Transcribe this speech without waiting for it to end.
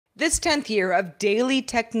This 10th year of Daily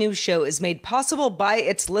Tech News Show is made possible by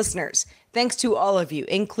its listeners. Thanks to all of you,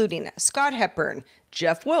 including Scott Hepburn,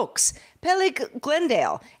 Jeff Wilkes, Pelly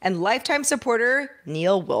Glendale, and lifetime supporter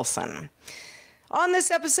Neil Wilson. On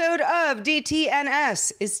this episode of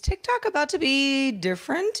DTNS, is TikTok about to be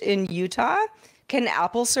different in Utah? Can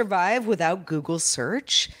Apple survive without Google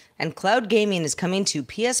search? And cloud gaming is coming to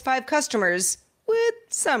PS5 customers with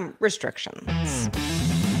some restrictions.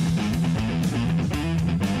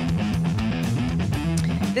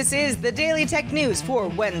 This is the Daily Tech News for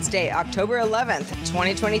Wednesday, October 11th,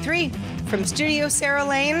 2023. From Studio Sarah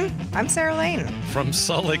Lane, I'm Sarah Lane. From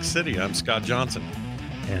Salt Lake City, I'm Scott Johnson.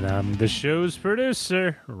 And I'm the show's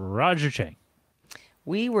producer, Roger Chang.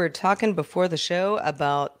 We were talking before the show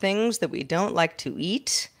about things that we don't like to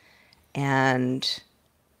eat and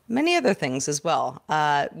many other things as well.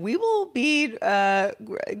 We will be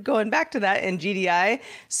going back to that in GDI,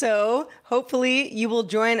 so hopefully you will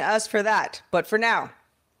join us for that. But for now,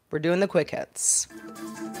 we're doing the quick hits.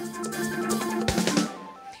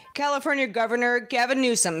 California Governor Gavin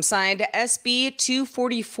Newsom signed SB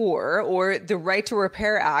 244, or the Right to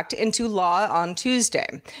Repair Act, into law on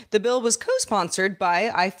Tuesday. The bill was co-sponsored by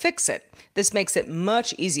iFixit. This makes it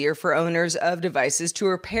much easier for owners of devices to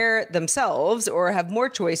repair themselves or have more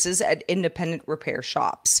choices at independent repair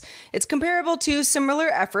shops. It's comparable to similar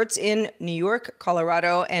efforts in New York,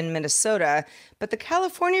 Colorado, and Minnesota, but the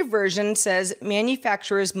California version says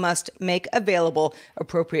manufacturers must make available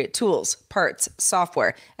appropriate tools, parts,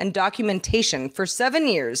 software, and documentation for 7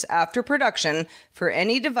 years after production for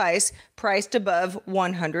any device priced above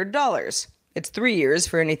 $100. It's 3 years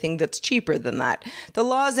for anything that's cheaper than that. The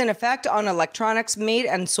law is in effect on electronics made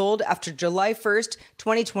and sold after July 1st,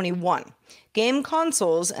 2021. Game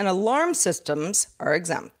consoles and alarm systems are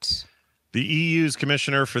exempt. The EU's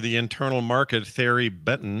Commissioner for the Internal Market, Thierry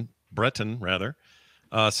Breton,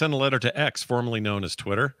 sent a letter to X, formerly known as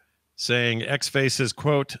Twitter, saying X faces,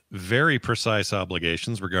 quote, very precise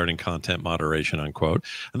obligations regarding content moderation, unquote,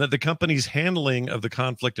 and that the company's handling of the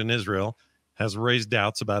conflict in Israel has raised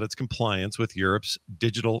doubts about its compliance with Europe's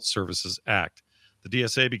Digital Services Act. The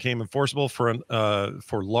DSA became enforceable for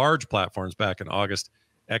large platforms back in August.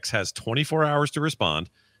 X has 24 hours to respond.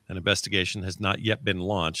 An investigation has not yet been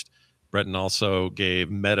launched. Breton also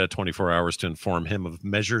gave Meta 24 hours to inform him of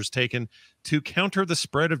measures taken to counter the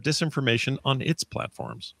spread of disinformation on its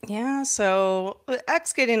platforms. Yeah, so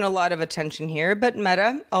X getting a lot of attention here, but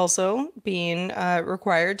Meta also being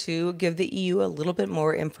required to give the EU a little bit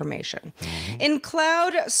more information. Mm-hmm. In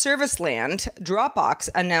cloud service land, Dropbox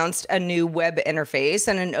announced a new web interface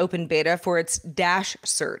and an open beta for its Dash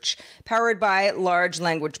search, powered by large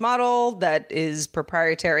language model that is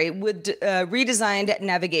proprietary, with redesigned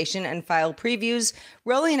navigation and file previews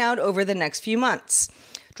rolling out over the next few months.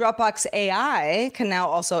 Dropbox AI can now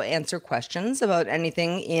also answer questions about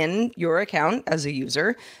anything in your account as a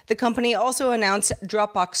user. The company also announced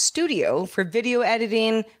Dropbox Studio for video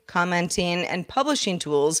editing, commenting, and publishing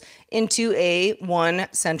tools into one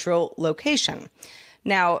central location.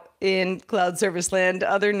 Now, in cloud service land,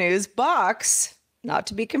 other news, Box, not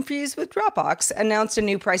to be confused with Dropbox, announced a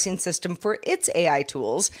new pricing system for its AI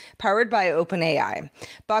tools powered by OpenAI.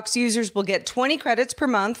 Box users will get 20 credits per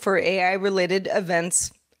month for AI-related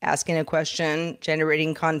events, asking a question,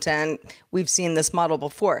 generating content. We've seen this model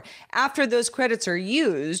before. After those credits are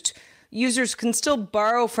used, users can still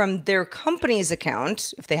borrow from their company's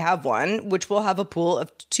account, if they have one, which will have a pool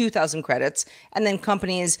of 2,000 credits, and then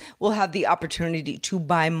companies will have the opportunity to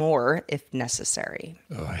buy more if necessary.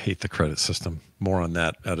 Oh, I hate the credit system. More on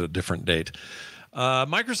that at a different date.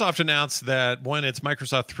 Microsoft announced that when its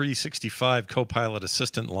Microsoft 365 Copilot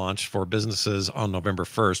Assistant launched for businesses on November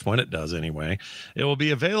 1st, when it does anyway, it will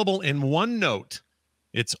be available in OneNote.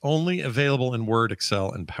 It's only available in Word,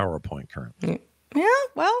 Excel, and PowerPoint currently. Yeah,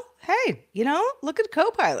 well, hey, look at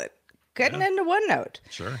Copilot getting into OneNote.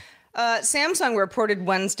 Sure. Samsung reported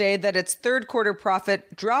Wednesday that its third quarter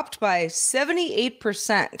profit dropped by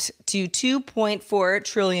 78% to 2.4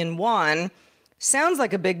 trillion won. Sounds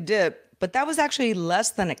like a big dip, but that was actually less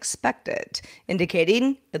than expected,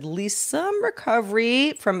 indicating at least some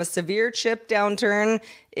recovery from a severe chip downturn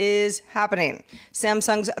is happening.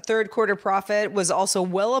 Samsung's third quarter profit was also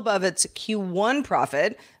well above its Q1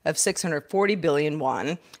 profit of 640 billion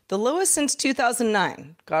won, the lowest since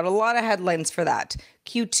 2009. Got a lot of headlines for that.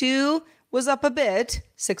 Q2 was up a bit,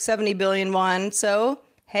 670 billion won, so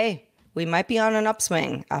hey, we might be on an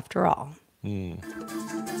upswing after all.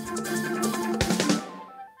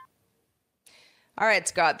 All right,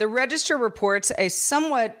 Scott, the Register reports a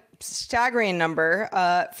somewhat staggering number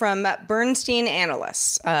from Bernstein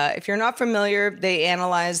analysts. If you're not familiar, they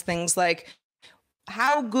analyze things like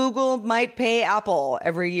how Google might pay Apple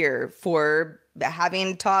every year for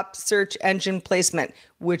having top search engine placement,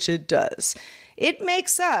 which it does. It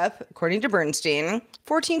makes up, according to Bernstein,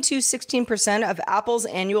 14 to 16% of Apple's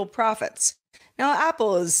annual profits. Now,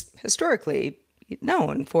 Apple is historically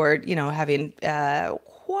known for, having quite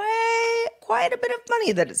a bit of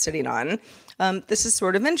money that it's sitting on. This is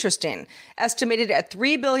sort of interesting. Estimated at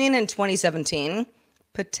 $3 billion in 2017,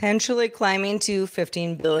 potentially climbing to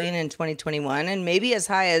 $15 billion in 2021, and maybe as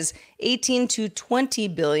high as $18 to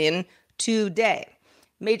 $20 billion today.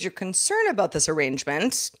 Major concern about this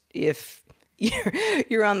arrangement, if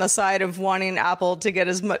you're on the side of wanting Apple to get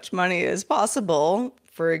as much money as possible,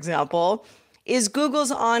 for example, is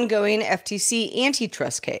Google's ongoing FTC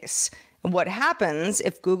antitrust case. What happens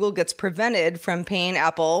if Google gets prevented from paying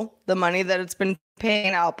Apple the money that it's been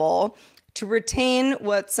paying Apple to retain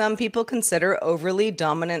what some people consider overly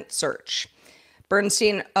dominant search?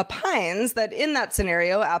 Bernstein opines that in that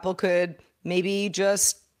scenario, Apple could maybe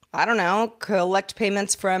just, collect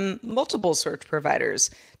payments from multiple search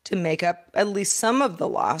providers to make up at least some of the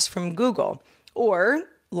loss from Google, or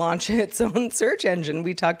launch its own search engine.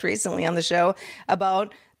 We talked recently on the show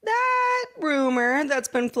about that rumor that's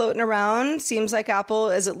been floating around. Seems like Apple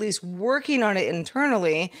is at least working on it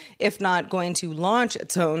internally, if not going to launch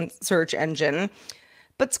its own search engine.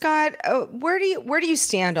 But Scott, where do you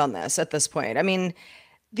stand on this at this point? I mean,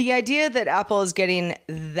 the idea that Apple is getting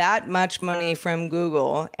that much money from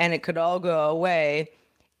Google and it could all go away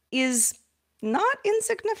is not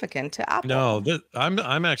insignificant to Apple. No,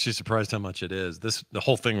 I'm actually surprised how much it is. The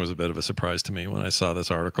whole thing was a bit of a surprise to me when I saw this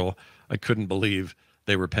article. I couldn't believe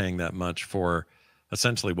they were paying that much for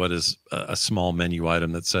essentially what is a small menu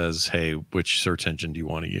item that says, hey, which search engine do you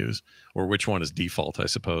want to use? Or which one is default, I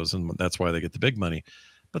suppose. And that's why they get the big money.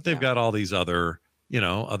 But they've got all these other,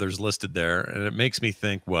 others listed there. And it makes me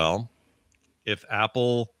think, well, if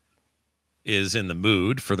Apple is in the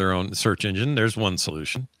mood for their own search engine, there's one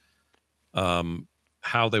solution.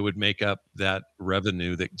 How they would make up that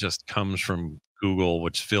revenue that just comes from Google,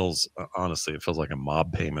 which honestly, it feels like a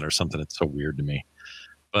mob payment or something. It's so weird to me.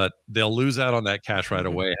 But they'll lose out on that cash right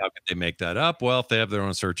away. How could they make that up? Well, if they have their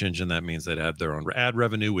own search engine, that means they'd have their own ad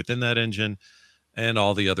revenue within that engine and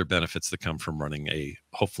all the other benefits that come from running a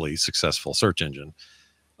hopefully successful search engine.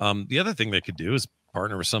 The other thing they could do is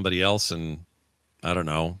partner with somebody else and, I don't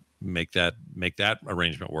know, make that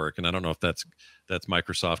arrangement work. And I don't know if that's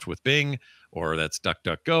Microsoft with Bing, or that's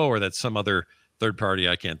DuckDuckGo, or that's some other third party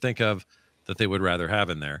I can't think of that they would rather have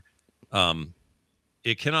in there.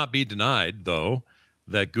 It cannot be denied, though,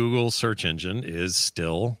 that Google's search engine is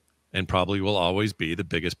still and probably will always be the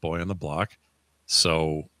biggest boy on the block.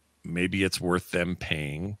 So maybe it's worth them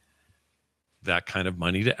paying that kind of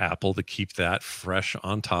money to Apple to keep that fresh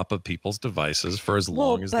on top of people's devices for as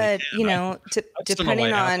long as they can.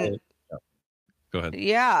 Depending on Apple, go ahead.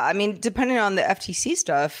 Yeah, I mean, depending on the FTC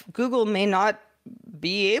stuff, Google may not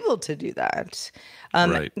be able to do that.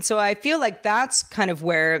 Right. So I feel like that's kind of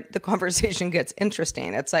where the conversation gets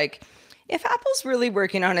interesting. It's like, if Apple's really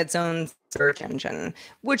working on its own search engine,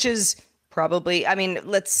 which is probably,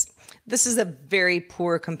 this is a very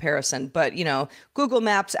poor comparison, but Google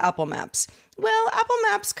Maps, Apple Maps. Well, Apple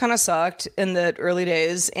Maps kind of sucked in the early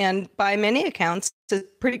days, and by many accounts, it's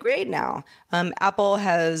pretty great now. Apple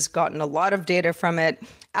has gotten a lot of data from it.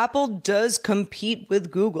 Apple does compete with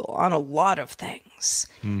Google on a lot of things.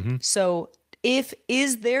 Mm-hmm. So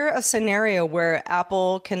is there a scenario where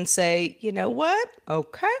Apple can say, you know what?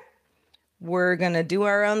 Okay, we're going to do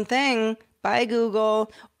our own thing. Bye,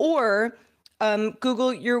 Google. Or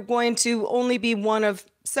Google, you're going to only be one of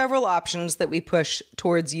several options that we push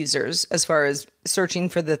towards users as far as searching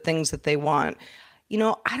for the things that they want.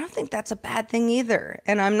 I don't think that's a bad thing either.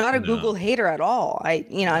 And I'm not a Google hater at all.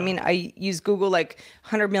 I use Google like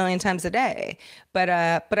 100 million times a day. But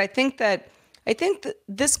I think that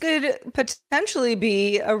this could potentially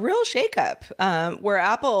be a real shakeup where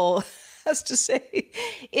Apple has to say,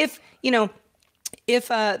 if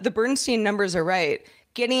the Bernstein numbers are right,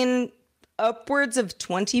 getting upwards of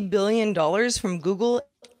 $20 billion from Google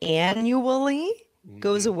annually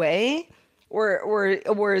goes away,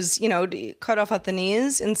 or is cut off at the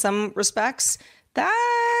knees in some respects,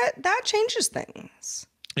 that changes things.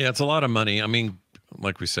 Yeah, it's a lot of money. I mean,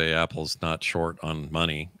 like we say, Apple's not short on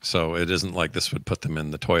money, so it isn't like this would put them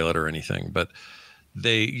in the toilet or anything. But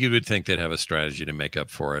you would think they'd have a strategy to make up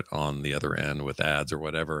for it on the other end with ads or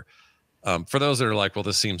whatever. For those that are like, well,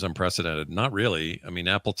 this seems unprecedented. Not really. I mean,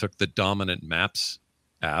 Apple took the dominant Maps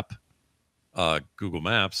app, Google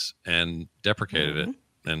Maps, and deprecated it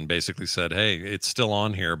and basically said, hey, it's still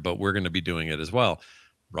on here, but we're going to be doing it as well.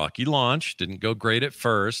 Rocky launch, didn't go great at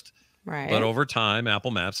first. Right. But over time, Apple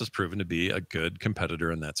Maps has proven to be a good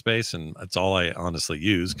competitor in that space, and that's all I honestly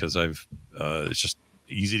use because it's just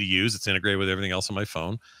easy to use. It's integrated with everything else on my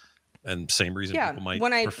phone, and same reason people might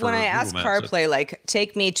prefer when I Google ask Maps. CarPlay, like,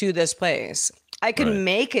 take me to this place, I can Right.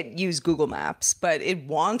 make it use Google Maps, but it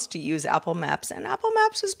wants to use Apple Maps, and Apple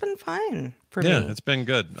Maps has been fine for me. Yeah, it's been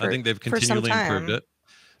good. I think they've continually improved it.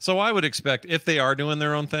 So I would expect if they are doing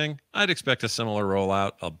their own thing, I'd expect a similar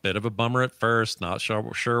rollout. A bit of a bummer at first, not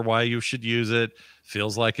sure why you should use it.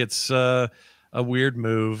 Feels like it's a weird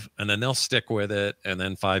move, and then they'll stick with it. And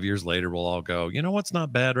then 5 years later, we'll all go, you know what's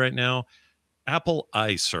not bad right now? Apple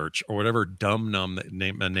iSearch or whatever dumb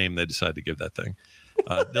name they decide to give that thing.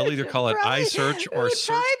 They'll either call it iSearch or Search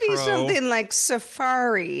probably be Pro. something like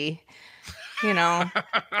Safari, you know.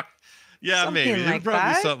 Yeah, Something maybe like it'd probably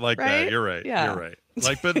that, be something like that. right? You're right. Yeah. You're right.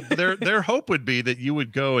 Like, but their hope would be that you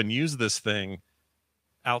would go and use this thing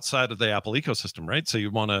outside of the Apple ecosystem, right? So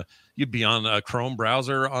you'd be on a Chrome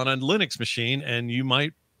browser on a Linux machine, and you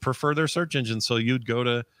might prefer their search engine, so you'd go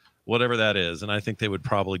to whatever that is. And I think they would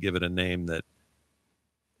probably give it a name that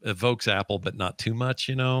evokes Apple, but not too much,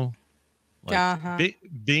 you know. Like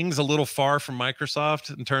Bing's a little far from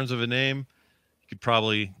Microsoft in terms of a name. You could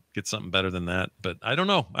probably get something better than that, but I don't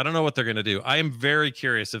know. I don't know what they're going to do. I am very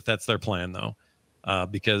curious if that's their plan, though,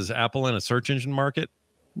 because Apple in a search engine market,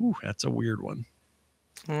 that's a weird one.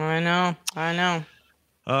 I know.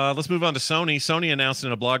 Let's move on to Sony. Sony announced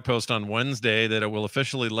in a blog post on Wednesday that it will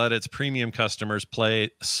officially let its premium customers play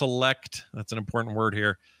select, that's an important word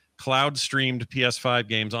here, cloud-streamed PS5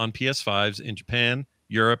 games on PS5s in Japan,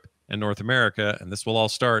 Europe, and North America, and this will all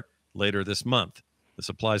start later this month. This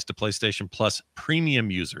applies to PlayStation Plus premium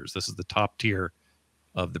users. This is the top tier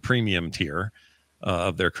of the premium tier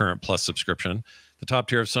of their current Plus subscription. The top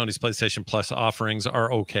tier of Sony's PlayStation Plus offerings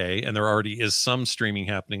are okay, and there already is some streaming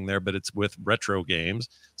happening there, but it's with retro games,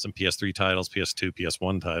 some PS3 titles, PS2,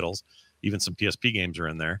 PS1 titles, even some PSP games are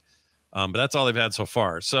in there. But that's all they've had so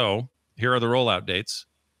far. So here are the rollout dates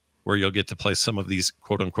where you'll get to play some of these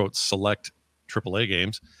quote-unquote select AAA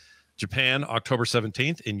games. Japan, October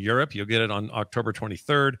 17th. In Europe, you'll get it on October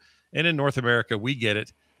 23rd. And in North America, we get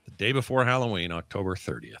it the day before Halloween, October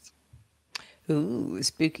 30th. Ooh,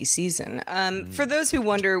 spooky season. For those who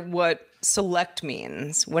wonder what select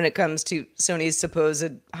means when it comes to Sony's supposed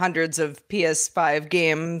hundreds of PS5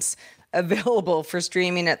 games available for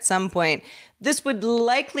streaming at some point, this would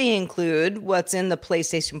likely include what's in the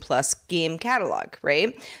PlayStation Plus game catalog,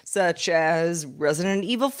 right? Such as Resident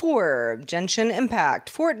Evil 4, Genshin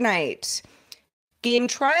Impact, Fortnite, game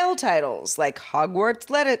trial titles like Hogwarts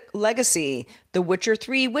Legacy, The Witcher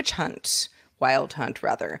 3 Wild Hunt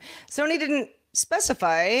rather. Sony didn't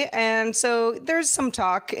specify, and so there's some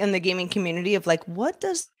talk in the gaming community of like, what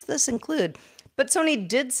does this include? But Sony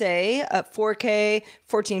did say 4K,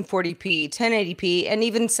 1440p, 1080p, and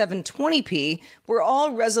even 720p were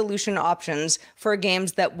all resolution options for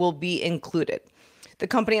games that will be included. The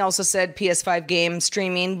company also said PS5 game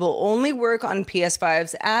streaming will only work on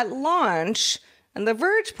PS5s at launch, and The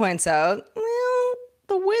Verge points out, well,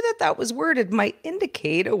 the way that was worded might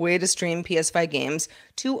indicate a way to stream PS5 games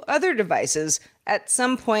to other devices at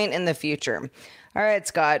some point in the future. All right,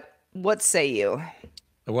 Scott, what say you?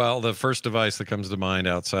 Well, the first device that comes to mind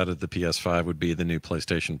outside of the PS5 would be the new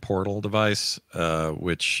PlayStation Portal device,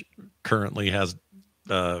 which currently has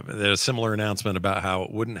a similar announcement about how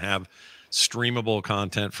it wouldn't have streamable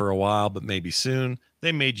content for a while, but maybe soon.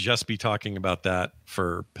 They may just be talking about that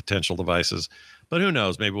for potential devices, but who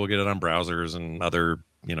knows? Maybe we'll get it on browsers and other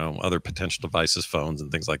potential devices, phones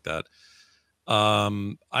and things like that.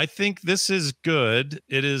 I think this is good.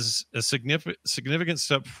 It is a significant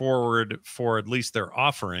step forward for at least their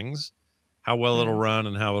offerings. How well it'll run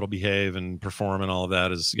and how it'll behave and perform and all of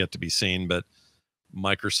that is yet to be seen. But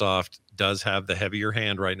Microsoft does have the heavier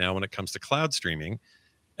hand right now when it comes to cloud streaming.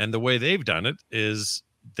 And the way they've done it is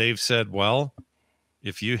they've said, well,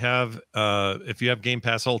 if you have Game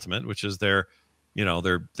Pass Ultimate, which is their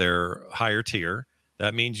higher tier,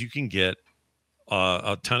 that means you can get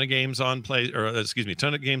a ton of games on ton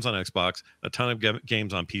of games on Xbox, a ton of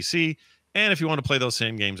games on PC, and if you want to play those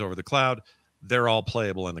same games over the cloud, they're all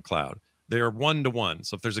playable in the cloud. They are 1-to-1.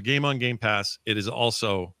 So if there's a game on Game Pass, it is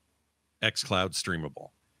also xCloud streamable.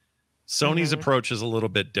 Sony's approach is a little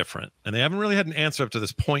bit different, and they haven't really had an answer up to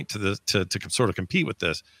this point to sort of compete with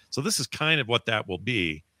this. So this is kind of what that will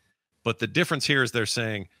be. But the difference here is they're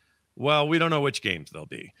saying, well, we don't know which games they'll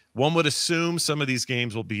be. One would assume some of these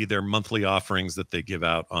games will be their monthly offerings that they give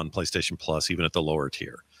out on PlayStation Plus, even at the lower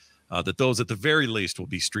tier. That those at the very least will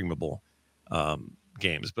be streamable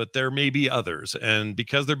games, but there may be others. And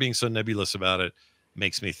because they're being so nebulous about it,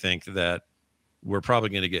 makes me think that we're probably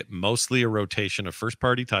going to get mostly a rotation of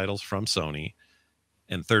first-party titles from Sony,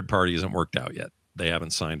 and third-party isn't worked out yet. They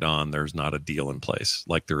haven't signed on. There's not a deal in place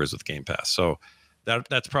like there is with Game Pass. So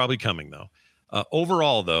that's probably coming, though.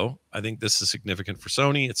 Overall, though, I think this is significant for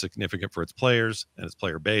Sony. It's significant for its players and its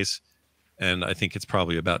player base. And I think it's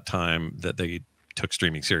probably about time that they took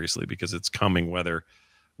streaming seriously, because it's coming whether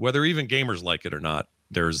even gamers like it or not.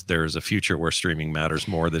 There's a future where streaming matters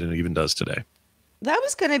more than it even does today. That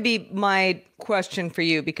was going to be my question for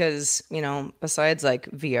you because, besides like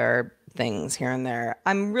VR things here and there,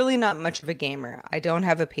 I'm really not much of a gamer. I don't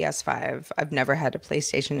have a PS5. I've never had a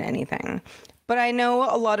PlayStation anything. But I know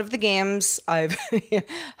a lot of the games. I've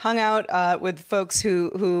hung out with folks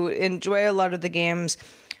who enjoy a lot of the games.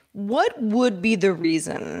 What would be the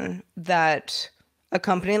reason that a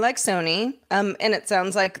company like Sony, and it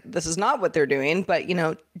sounds like this is not what they're doing, but,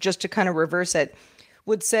 just to kind of reverse it,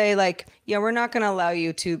 would say like, yeah, we're not going to allow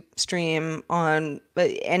you to stream on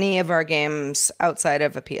any of our games outside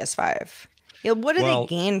of a PS5. Yeah, what do they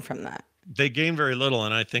gain from that? They gain very little,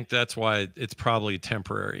 and I think that's why it's probably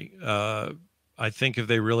temporary. I think if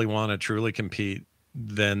they really want to truly compete,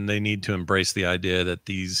 then they need to embrace the idea that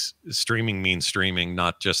these streaming means streaming,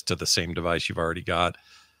 not just to the same device you've already got.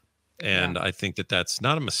 And I think that's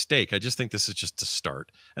not a mistake. I just think this is just a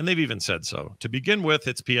start. And they've even said so. To begin with,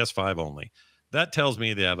 it's PS5 only. That tells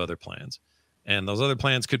me they have other plans. And those other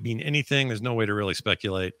plans could mean anything. There's no way to really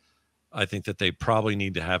speculate. I think that they probably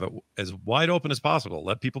need to have it as wide open as possible.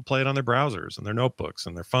 Let people play it on their browsers and their notebooks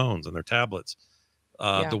and their phones and their tablets.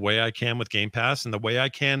 The way I can with Game Pass and the way I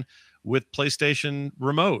can with PlayStation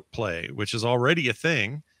Remote Play, which is already a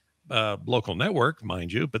thing. Local network,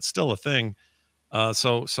 mind you, but still a thing.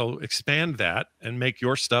 So expand that and make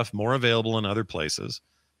your stuff more available in other places.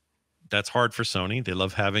 That's hard for Sony. They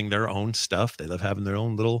love having their own stuff. They love having their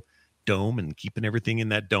own little dome and keeping everything in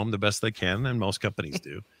that dome the best they can, and most companies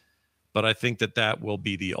do. But I think that will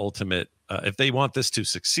be the ultimate, if they want this to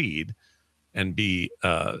succeed and be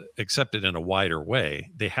accepted in a wider way,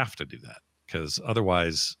 they have to do that. Because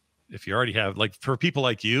otherwise, if you already have, like for people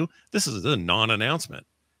like you, this is a non-announcement.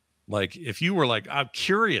 Like if you were like, I'm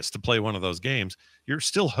curious to play one of those games, you're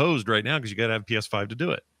still hosed right now because you got to have PS5 to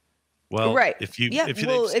do it. Well, right. if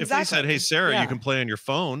they said, hey, Sarah, you can play on your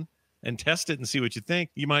phone and test it and see what you think,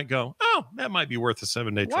 you might go, oh, that might be worth a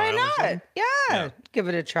 7-day trial. Why not? Yeah. Give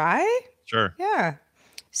it a try. Sure. Yeah.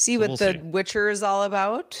 See what The Witcher is all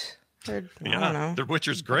about. I don't know. The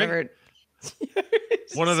Witcher's great.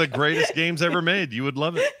 One of the greatest games ever made. You would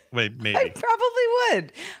love it. Wait, maybe. I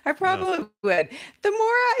probably would.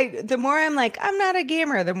 The more I'm like, I'm not a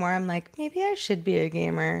gamer, the more I'm like, maybe I should be a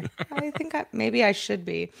gamer. I think maybe I should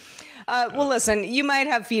be. Well, listen, you might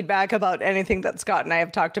have feedback about anything that Scott and I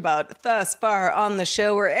have talked about thus far on the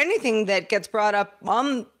show, or anything that gets brought up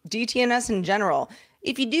on DTNS in general.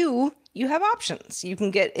 If you do, you have options. You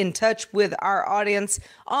can get in touch with our audience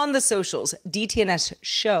on the socials, DTNS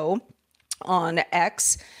Show on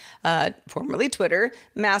X, formerly Twitter,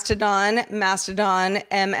 Mastodon,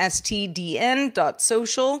 mstdn.social,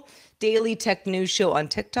 Daily Tech News Show on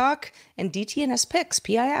TikTok, and DTNS Pix,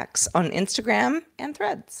 PIX, on Instagram and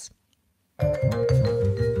Threads.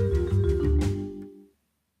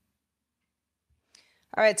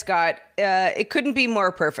 All right, Scott, it couldn't be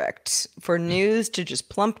more perfect for news to just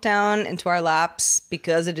plump down into our laps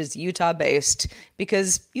because it is Utah-based,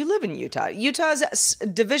 because you live in Utah. Utah's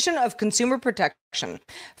Division of Consumer Protection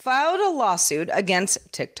filed a lawsuit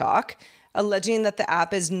against TikTok, alleging that the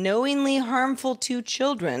app is knowingly harmful to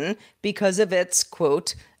children because of its,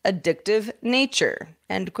 quote, addictive nature,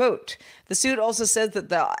 end quote. The suit also says that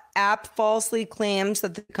the app falsely claims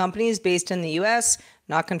that the company is based in the U.S.,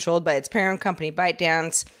 not controlled by its parent company,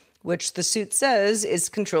 ByteDance, which the suit says is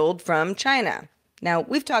controlled from China. Now,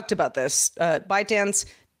 we've talked about this. ByteDance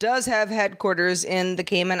does have headquarters in the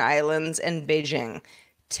Cayman Islands and Beijing.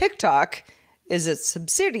 TikTok is a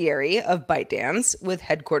subsidiary of ByteDance with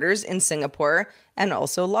headquarters in Singapore and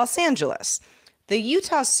also Los Angeles. The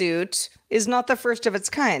Utah suit is not the first of its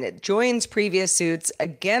kind. It joins previous suits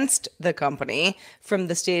against the company from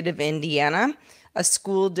the state of Indiana, a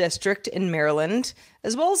school district in Maryland,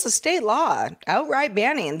 as well as a state law outright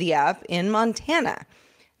banning the app in Montana.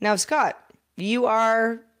 Now, Scott, you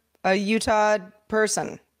are a Utah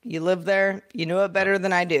person. You live there. You know it better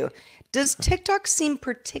than I do. Does TikTok seem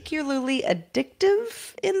particularly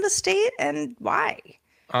addictive in the state, and why?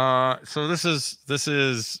 So this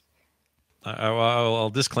is. I'll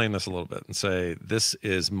disclaim this a little bit and say this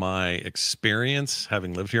is my experience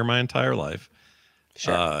having lived here my entire life.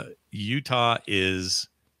 Sure. Utah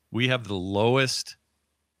we have the lowest,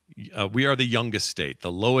 we are the youngest state,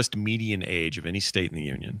 the lowest median age of any state in the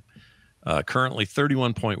union. Currently,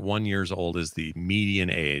 31.1 years old is the median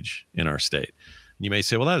age in our state. You may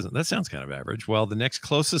say, well, that sounds kind of average. Well, the next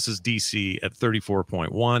closest is DC at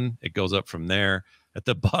 34.1. It goes up from there. At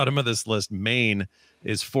the bottom of this list, Maine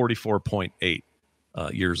is 44.8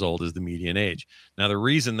 years old is the median age. Now, the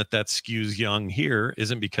reason that skews young here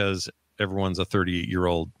isn't because everyone's a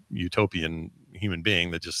 30-year-old utopian human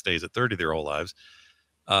being that just stays at 30 their whole lives.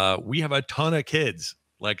 We have a ton of kids,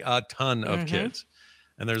 like a ton of kids.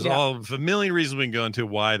 And there's all a million reasons we can go into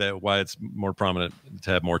why it's more prominent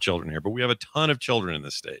to have more children here. But we have a ton of children in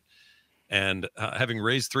this state. And having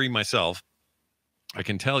raised 3 myself, I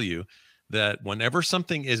can tell you that whenever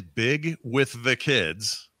something is big with the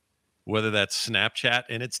kids, whether that's Snapchat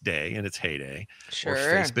in its day, in its heyday, or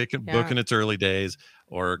Facebook and book in its early days,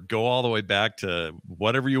 or go all the way back to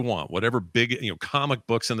whatever you want, whatever big, comic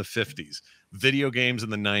books in the 50s, video games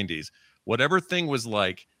in the 90s, whatever thing was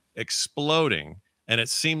like exploding, and it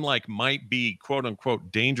seemed like might be quote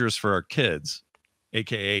unquote dangerous for our kids,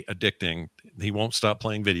 aka addicting. He won't stop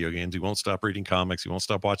playing video games. He won't stop reading comics. He won't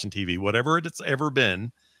stop watching TV. Whatever it's ever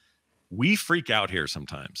been, we freak out here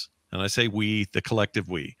sometimes. And I say we, the collective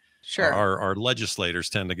we. Sure. Our legislators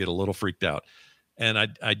tend to get a little freaked out. And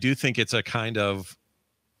I do think it's a kind of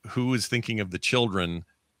who is thinking of the children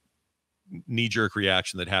knee-jerk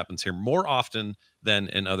reaction that happens here more often than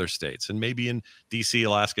in other states. And maybe in DC,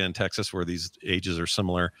 Alaska, and Texas, where these ages are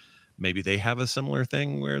similar, maybe they have a similar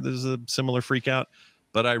thing where there's a similar freak out.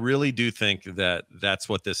 But I really do think that that's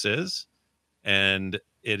what this is. And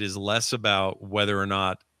it is less about whether or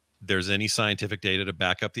not there's any scientific data to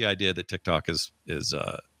back up the idea that TikTok is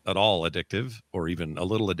at all addictive, or even a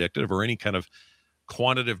little addictive, or any kind of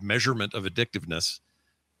quantitative measurement of addictiveness.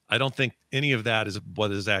 I don't think any of that is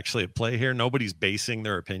what is actually at play here. Nobody's basing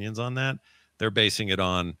their opinions on that. They're basing it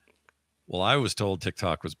on, well, I was told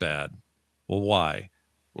TikTok was bad. Well, why?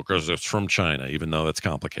 Well, because it's from China, even though it's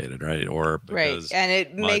complicated, right? Or because and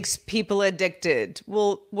it makes people addicted.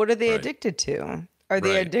 Well, what are they addicted to? Are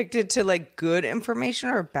they addicted to like good information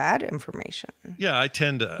or bad information? Yeah, I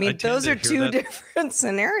tend to. I mean, those are two different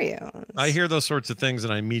scenarios. I hear those sorts of things,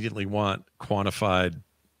 and I immediately want quantified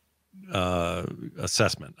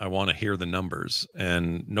assessment. I want to hear the numbers,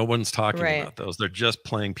 and no one's talking about those. They're just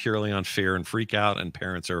playing purely on fear and freak out, and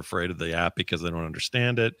parents are afraid of the app because they don't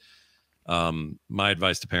understand it. My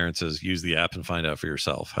advice to parents is use the app and find out for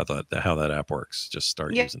yourself how that app works. Just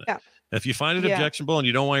start using it. If you find it objectionable and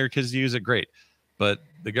you don't want your kids to use it, great. But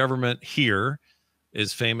the government here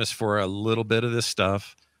is famous for a little bit of this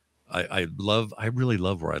stuff. I really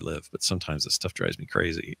love where I live, but sometimes this stuff drives me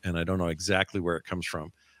crazy, and I don't know exactly where it comes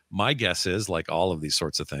from. My guess is, like all of these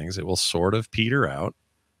sorts of things, it will sort of peter out.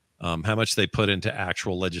 How much they put into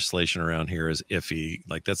actual legislation around here is iffy.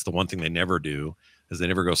 Like, that's the one thing they never do, is they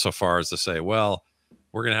never go so far as to say, well,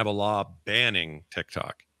 we're going to have a law banning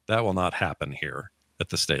TikTok. That will not happen here at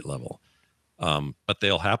the state level. But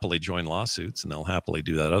they'll happily join lawsuits, and they'll happily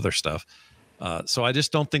do that other stuff. So I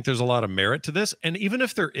just don't think there's a lot of merit to this. And even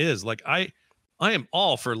if there is, like, I am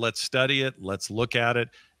all for, let's study it. Let's look at it.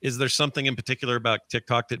 Is there something in particular about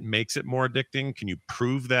TikTok that makes it more addicting? Can you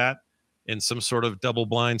prove that in some sort of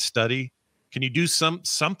double-blind study? Can you do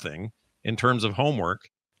something in terms of homework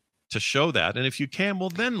to show that? And if you can, well,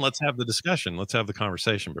 then let's have the discussion. Let's have the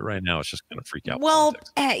conversation. But right now, it's just going to freak out. Well,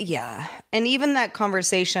 yeah. And even that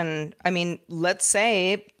conversation, I mean, let's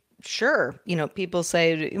say, sure, people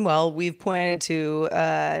say, well, we've pointed to,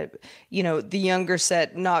 the younger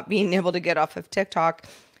set not being able to get off of TikTok.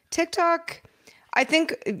 TikTok, I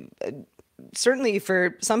think, certainly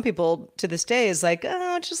for some people to this day, is like,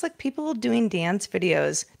 oh, it's just like people doing dance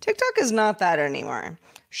videos. TikTok is not that anymore.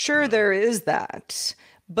 Sure, there is that.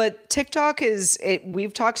 But TikTok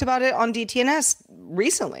we've talked about it on DTNS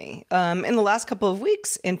recently, in the last couple of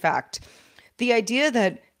weeks, in fact. The idea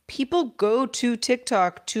that people go to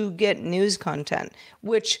TikTok to get news content,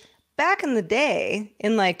 which back in the day,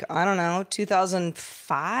 in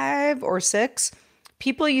 2005 or 6,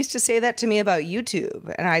 people used to say that to me about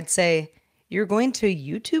YouTube. And I'd say, you're going to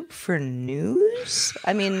YouTube for news?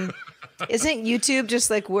 I mean, isn't YouTube just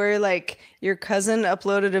like where your cousin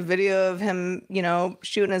uploaded a video of him,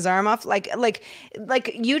 shooting his arm off? Like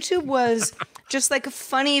YouTube was just like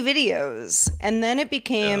funny videos. And then it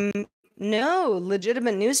became no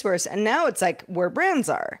legitimate news source. And now it's like where brands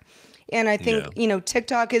are. And I think,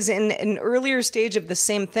 TikTok is in an earlier stage of the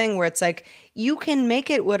same thing where it's like, you can make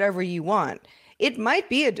it whatever you want. It might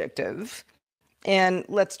be addictive. And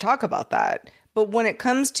let's talk about that. But when it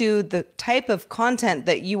comes to the type of content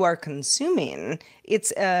that you are consuming,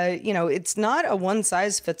 it's it's not a one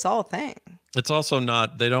size fits all thing. It's also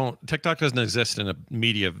not, TikTok doesn't exist in a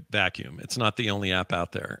media vacuum. It's not the only app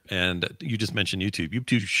out there. And you just mentioned YouTube.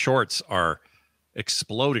 YouTube Shorts are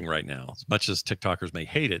exploding right now. As much as TikTokers may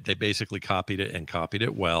hate it, they basically copied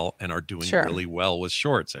it well and are doing really well with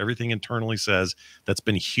Shorts. Everything internally says that's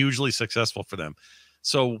been hugely successful for them.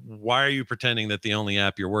 So why are you pretending that the only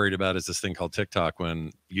app you're worried about is this thing called TikTok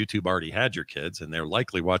when YouTube already had your kids and they're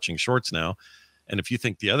likely watching Shorts now? And if you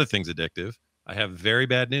think the other thing's addictive, I have very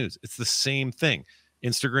bad news. It's the same thing.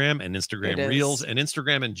 Instagram and Instagram Reels and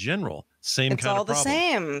Instagram in general, same kind of problem. It's all the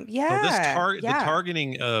same. Yeah. So the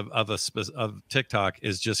targeting of TikTok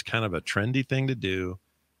is just kind of a trendy thing to do.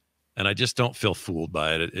 And I just don't feel fooled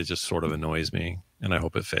by it. It just sort of annoys me. And I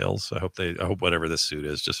hope it fails. I hope whatever this suit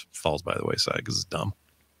is just falls by the wayside because it's dumb.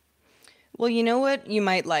 Well, you know what you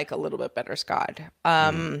might like a little bit better, Scott?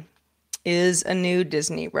 Is a new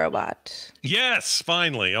Disney robot. Yes,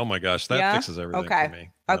 finally. Oh my gosh, that fixes everything for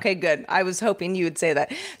me. Okay, good. I was hoping you would say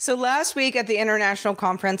that. So last week at the International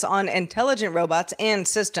Conference on Intelligent Robots and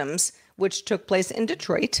Systems, which took place in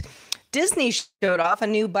Detroit, Disney showed off a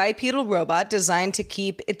new bipedal robot designed to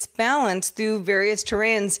keep its balance through various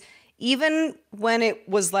terrains, even when it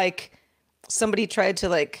was like somebody tried to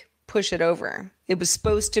like push it over. It was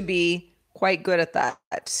supposed to be quite good at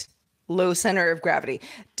that. Low center of gravity.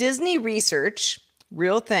 Disney Research,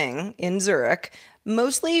 real thing in Zurich,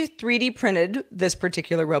 mostly 3D printed this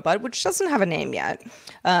particular robot, which doesn't have a name yet,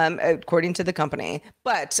 according to the company.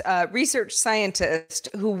 But research scientist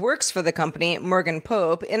who works for the company, Morgan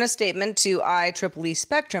Pope, in a statement to IEEE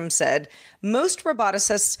Spectrum said, most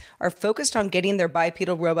roboticists are focused on getting their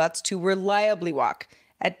bipedal robots to reliably walk.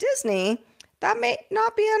 At Disney, that may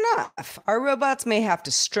not be enough. Our robots may have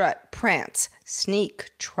to strut, prance,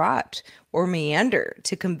 sneak, trot, or meander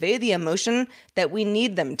to convey the emotion that we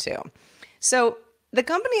need them to. So the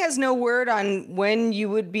company has no word on when you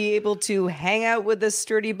would be able to hang out with this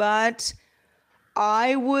sturdy bot.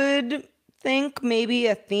 I would think maybe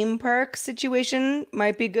a theme park situation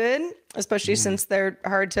might be good, especially since they're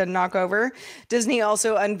hard to knock over. Disney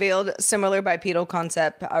also unveiled similar bipedal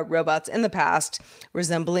concept robots in the past,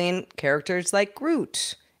 resembling characters like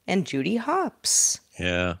Groot and Judy Hopps.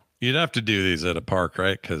 Yeah, you'd have to do these at a park,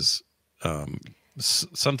 right? Because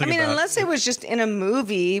something. Unless it was just in a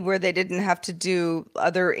movie where they didn't have to do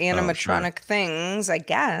other animatronic things, I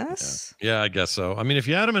guess. Yeah, I guess so. I mean, if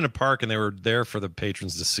you had them in a park and they were there for the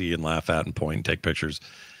patrons to see and laugh at and point and take pictures,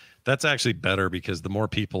 that's actually better because the more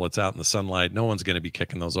people it's out in the sunlight, no one's going to be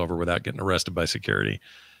kicking those over without getting arrested by security.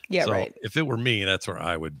 Yeah, so right. If it were me, that's where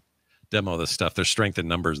I would demo this stuff. There's strength in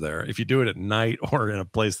numbers there. If you do it at night or in a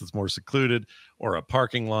place that's more secluded or a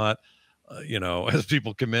parking lot, as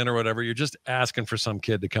people come in or whatever, you're just asking for some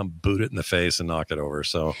kid to come boot it in the face and knock it over.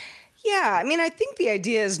 So, yeah, I mean, I think the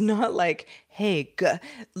idea is not like, hey,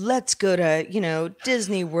 let's go to,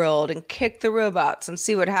 Disney World and kick the robots and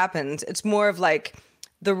see what happens. It's more of like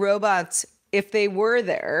the robots, if they were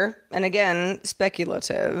there, and again,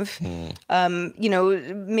 speculative, maybe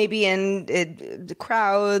in the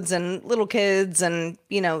crowds and little kids and,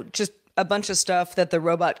 just a bunch of stuff that the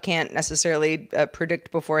robot can't necessarily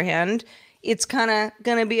predict beforehand, it's kind of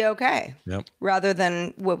going to be okay. Yep. Rather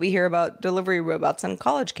than what we hear about delivery robots on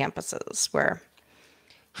college campuses where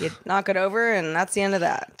you knock it over and that's the end of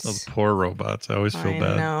that. Those poor robots. I always feel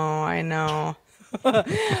bad. I know.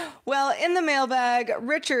 Well, in the mailbag,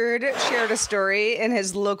 Richard shared a story in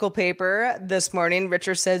his local paper this morning.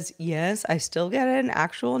 Richard says, yes, I still get an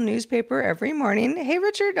actual newspaper every morning. Hey,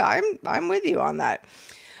 Richard, I'm with you on that.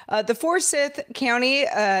 The Forsyth County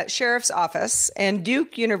Sheriff's Office and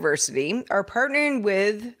Duke University are partnering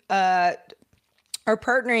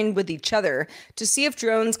with each other to see if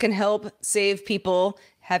drones can help save people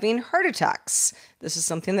having heart attacks. This is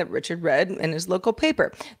something that Richard read in his local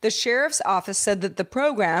paper. The sheriff's office said that the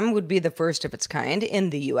program would be the first of its kind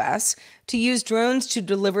in the U.S. to use drones to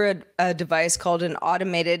deliver a device called an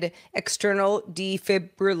automated external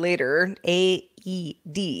defibrillator,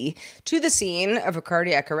 AED, to the scene of a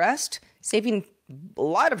cardiac arrest, saving a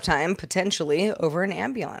lot of time potentially over an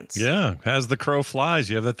ambulance. Yeah, as the crow flies,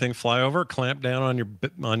 you have that thing fly over, clamp down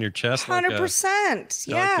on your chest, 100%.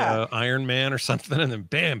 Like Iron Man or something, and then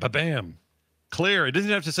bam, bam, clear. It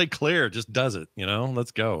doesn't have to say clear; it just does it.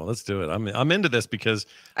 Let's go, let's do it. I'm into this because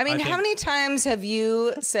how many times have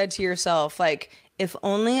you said to yourself, like, if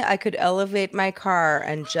only I could elevate my car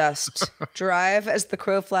and just drive as the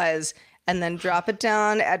crow flies and then drop it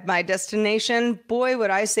down at my destination, boy,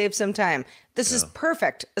 would I save some time. This is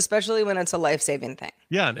perfect, especially when it's a life-saving thing.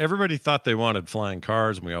 Yeah, and everybody thought they wanted flying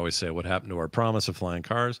cars, and we always say, what happened to our promise of flying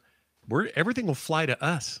cars? Everything will fly to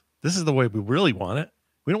us. This is the way we really want it.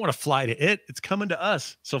 We don't want to fly to it. It's coming to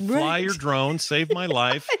us. So fly Right. your drone, save my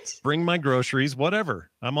life, bring my groceries,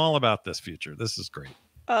 whatever. I'm all about this future. This is great.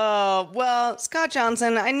 Oh, well, Scott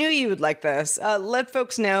Johnson, I knew you would like this. Let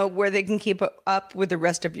folks know where they can keep up with the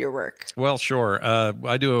rest of your work. Well, sure.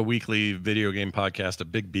 I do a weekly video game podcast, a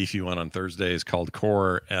big beefy one on Thursdays called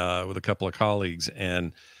Core with a couple of colleagues.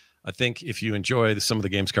 And I think if you enjoy some of the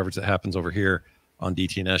games coverage that happens over here on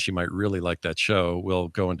DTNS, you might really like that show. We'll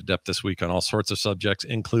go into depth this week on all sorts of subjects,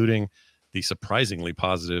 including the surprisingly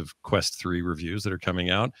positive Quest 3 reviews that are coming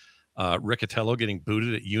out. Riccatello getting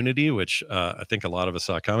booted at Unity, which I think a lot of us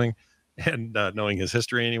saw coming, and knowing his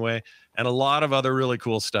history anyway, and a lot of other really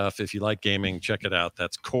cool stuff. If you like gaming, check it out.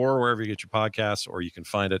 That's Core wherever you get your podcasts, or you can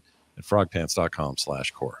find it at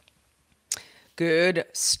frogpants.com/core. Good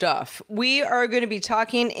stuff. We are going to be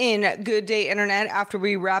talking in Good Day Internet after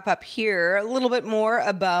we wrap up here a little bit more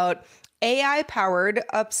about AI-powered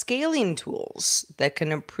upscaling tools that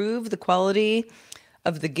can improve the quality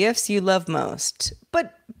of the gifts you love most,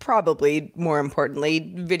 but probably more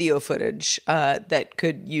importantly, video footage that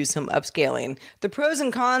could use some upscaling. The pros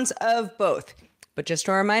and cons of both. But just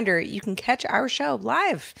a reminder, you can catch our show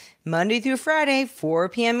live Monday through Friday, 4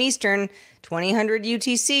 p.m. Eastern, 2000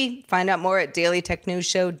 UTC. Find out more at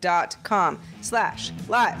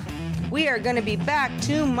dailytechnewsshow.com/live. We are going to be back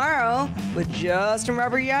tomorrow with Justin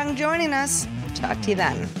Robert Young joining us. Talk to you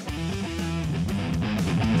then.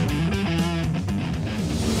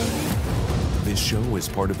 This show is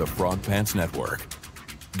part of the Frog Pants Network.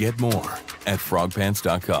 Get more at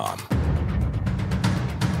frogpants.com.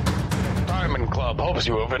 Diamond Club hopes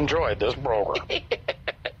you have enjoyed this program.